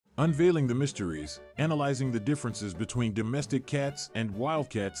Unveiling the mysteries, analyzing the differences between domestic cats and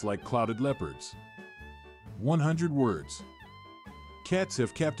wildcats like clouded leopards. 100 words. Cats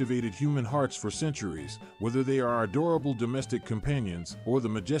have captivated human hearts for centuries, whether they are our adorable domestic companions or the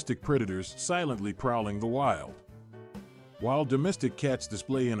majestic predators silently prowling the wild. While domestic cats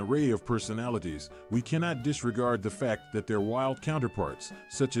display an array of personalities, we cannot disregard the fact that their wild counterparts,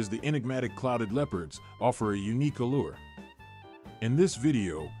 such as the enigmatic clouded leopards, offer a unique allure. In this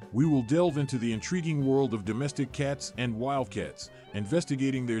video, we will delve into the intriguing world of domestic cats and wildcats,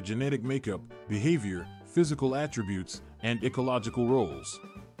 investigating their genetic makeup, behavior, physical attributes, and ecological roles.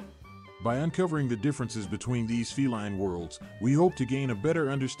 By uncovering the differences between these feline worlds, we hope to gain a better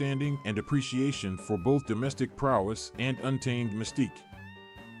understanding and appreciation for both domestic prowess and untamed mystique.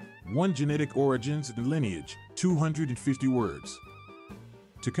 1. Genetic origins and lineage, 250 words.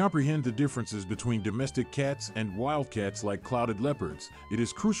 To comprehend the differences between domestic cats and wildcats like clouded leopards, it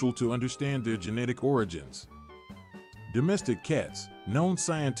is crucial to understand their genetic origins. Domestic cats, known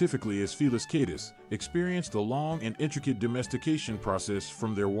scientifically as Felis, experienced a long and intricate domestication process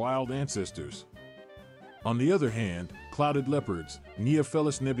from their wild ancestors. On the other hand, clouded leopards,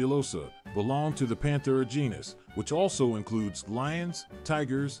 Neophelis nebulosa, belong to the Panthera genus, which also includes lions,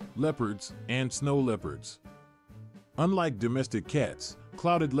 tigers, leopards, and snow leopards. Unlike domestic cats,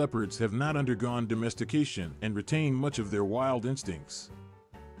 clouded leopards have not undergone domestication and retain much of their wild instincts.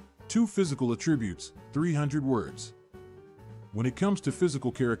 2. Physical attributes, 300 words. When it comes to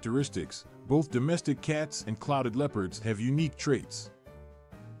physical characteristics, both domestic cats and clouded leopards have unique traits.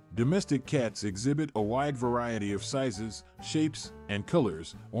 Domestic cats exhibit a wide variety of sizes, shapes, and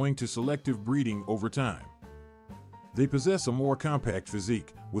colors, owing to selective breeding over time. They possess a more compact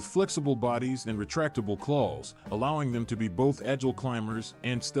physique, with flexible bodies and retractable claws, allowing them to be both agile climbers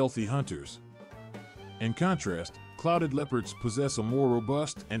and stealthy hunters. In contrast, clouded leopards possess a more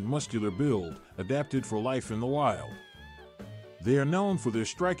robust and muscular build, adapted for life in the wild. They are known for their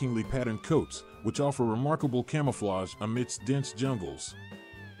strikingly patterned coats, which offer remarkable camouflage amidst dense jungles.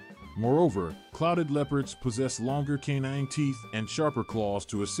 Moreover, clouded leopards possess longer canine teeth and sharper claws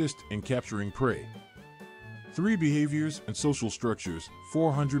to assist in capturing prey. 3. Behaviors and social structures,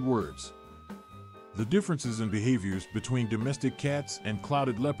 400 words. The differences in behaviors between domestic cats and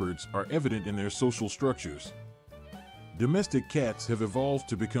clouded leopards are evident in their social structures. Domestic cats have evolved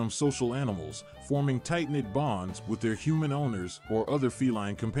to become social animals, forming tight-knit bonds with their human owners or other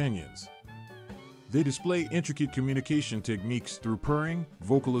feline companions. They display intricate communication techniques through purring,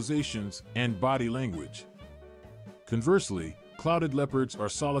 vocalizations, and body language. Conversely, clouded leopards are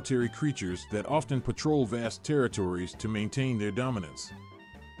solitary creatures that often patrol vast territories to maintain their dominance.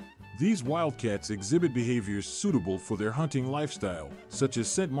 These wildcats exhibit behaviors suitable for their hunting lifestyle, such as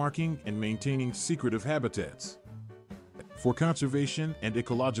scent marking and maintaining secretive habitats. For conservation and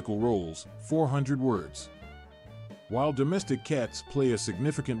ecological roles, 400 words. While domestic cats play a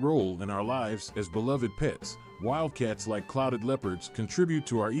significant role in our lives as beloved pets, wildcats like clouded leopards contribute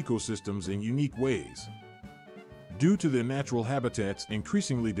to our ecosystems in unique ways. Due to their natural habitats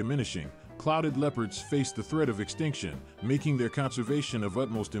increasingly diminishing, clouded leopards face the threat of extinction, making their conservation of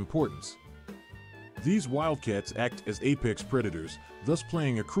utmost importance. These wildcats act as apex predators, thus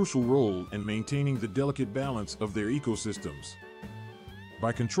playing a crucial role in maintaining the delicate balance of their ecosystems.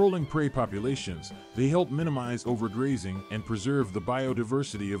 By controlling prey populations, they help minimize overgrazing and preserve the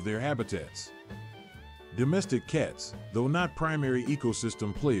biodiversity of their habitats. Domestic cats, though not primary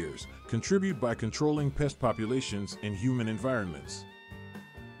ecosystem players, contribute by controlling pest populations in human environments.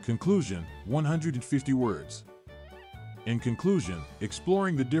 Conclusion, 150 words. In conclusion,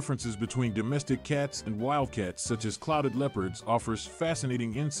 exploring the differences between domestic cats and wildcats such as clouded leopards offers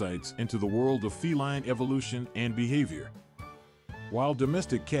fascinating insights into the world of feline evolution and behavior. While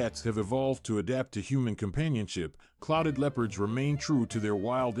domestic cats have evolved to adapt to human companionship, clouded leopards remain true to their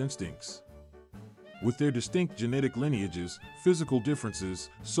wild instincts. With their distinct genetic lineages, physical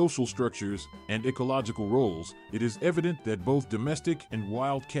differences, social structures, and ecological roles, it is evident that both domestic and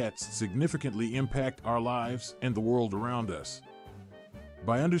wild cats significantly impact our lives and the world around us.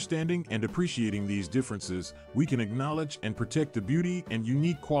 By understanding and appreciating these differences, we can acknowledge and protect the beauty and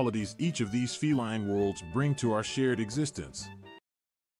unique qualities each of these feline worlds bring to our shared existence.